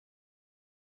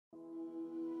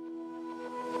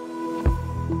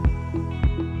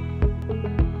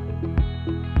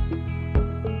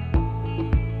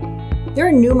There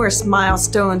are numerous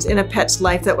milestones in a pet's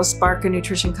life that will spark a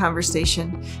nutrition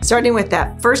conversation, starting with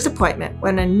that first appointment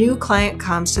when a new client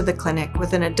comes to the clinic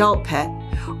with an adult pet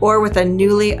or with a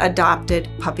newly adopted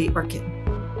puppy or kitten.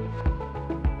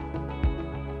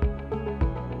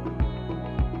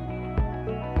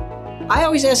 I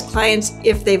always ask clients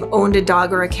if they've owned a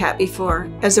dog or a cat before,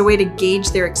 as a way to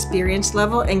gauge their experience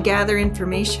level and gather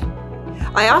information.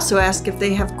 I also ask if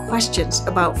they have questions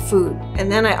about food, and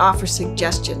then I offer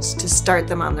suggestions to start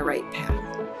them on the right path.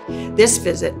 This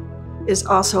visit is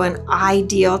also an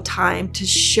ideal time to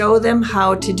show them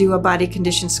how to do a body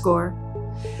condition score.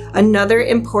 Another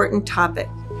important topic,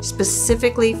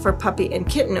 specifically for puppy and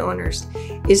kitten owners,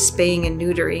 is spaying and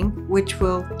neutering, which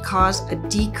will cause a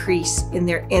decrease in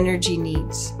their energy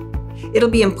needs. It'll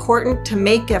be important to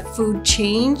make a food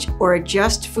change or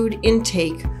adjust food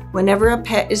intake whenever a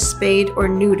pet is spayed or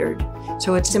neutered,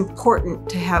 so it's important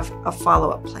to have a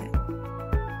follow-up plan.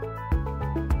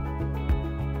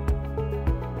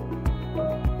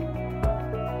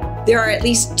 There are at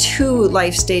least 2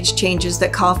 life stage changes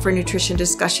that call for nutrition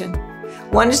discussion.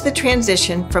 One is the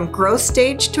transition from growth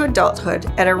stage to adulthood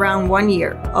at around 1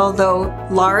 year, although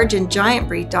large and giant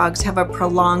breed dogs have a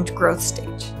prolonged growth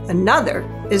stage. Another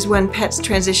is when pets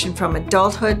transition from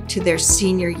adulthood to their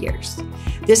senior years.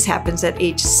 This happens at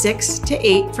age 6 to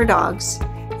 8 for dogs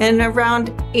and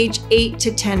around age 8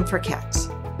 to 10 for cats.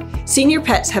 Senior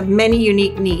pets have many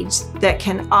unique needs that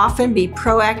can often be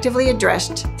proactively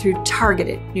addressed through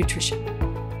targeted nutrition.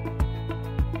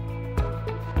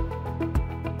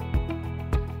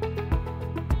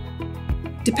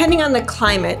 Depending on the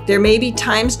climate, there may be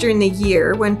times during the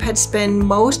year when pets spend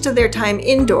most of their time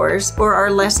indoors or are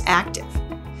less active.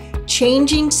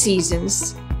 Changing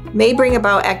seasons may bring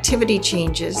about activity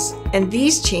changes, and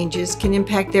these changes can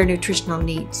impact their nutritional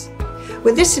needs.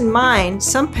 With this in mind,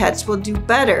 some pets will do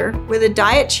better with a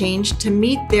diet change to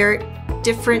meet their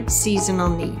different seasonal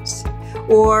needs,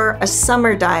 or a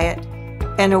summer diet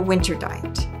and a winter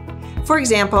diet. For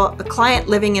example, a client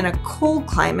living in a cold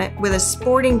climate with a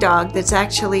sporting dog that's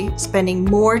actually spending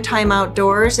more time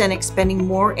outdoors and expending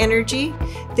more energy,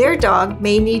 their dog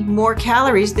may need more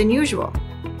calories than usual.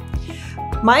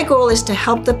 My goal is to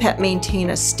help the pet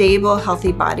maintain a stable,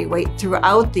 healthy body weight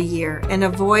throughout the year and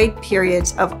avoid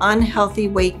periods of unhealthy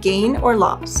weight gain or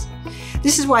loss.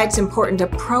 This is why it's important to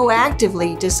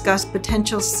proactively discuss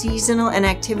potential seasonal and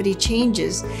activity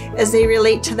changes as they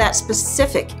relate to that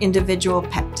specific individual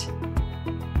pet.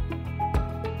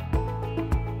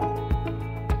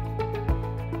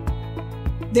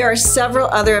 There are several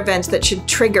other events that should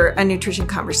trigger a nutrition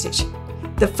conversation.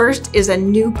 The first is a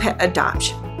new pet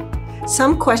adoption.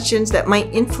 Some questions that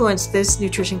might influence this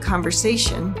nutrition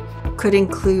conversation could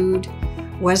include,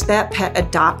 was that pet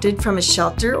adopted from a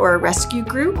shelter or a rescue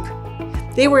group?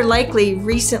 They were likely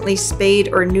recently spayed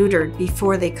or neutered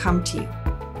before they come to you.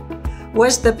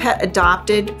 Was the pet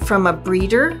adopted from a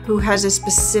breeder who has a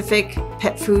specific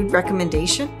pet food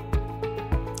recommendation?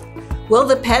 Will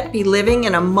the pet be living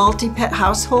in a multi-pet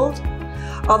household?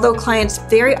 Although clients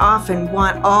very often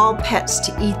want all pets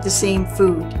to eat the same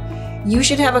food, you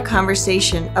should have a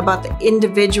conversation about the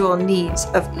individual needs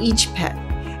of each pet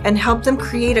and help them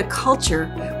create a culture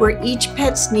where each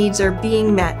pet's needs are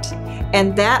being met,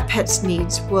 and that pet's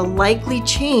needs will likely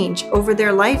change over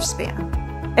their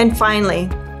lifespan. And finally,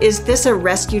 is this a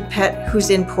rescued pet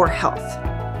who's in poor health?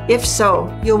 If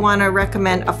so, you'll want to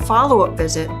recommend a follow-up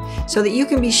visit so that you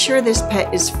can be sure this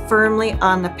pet is firmly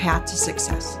on the path to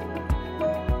success.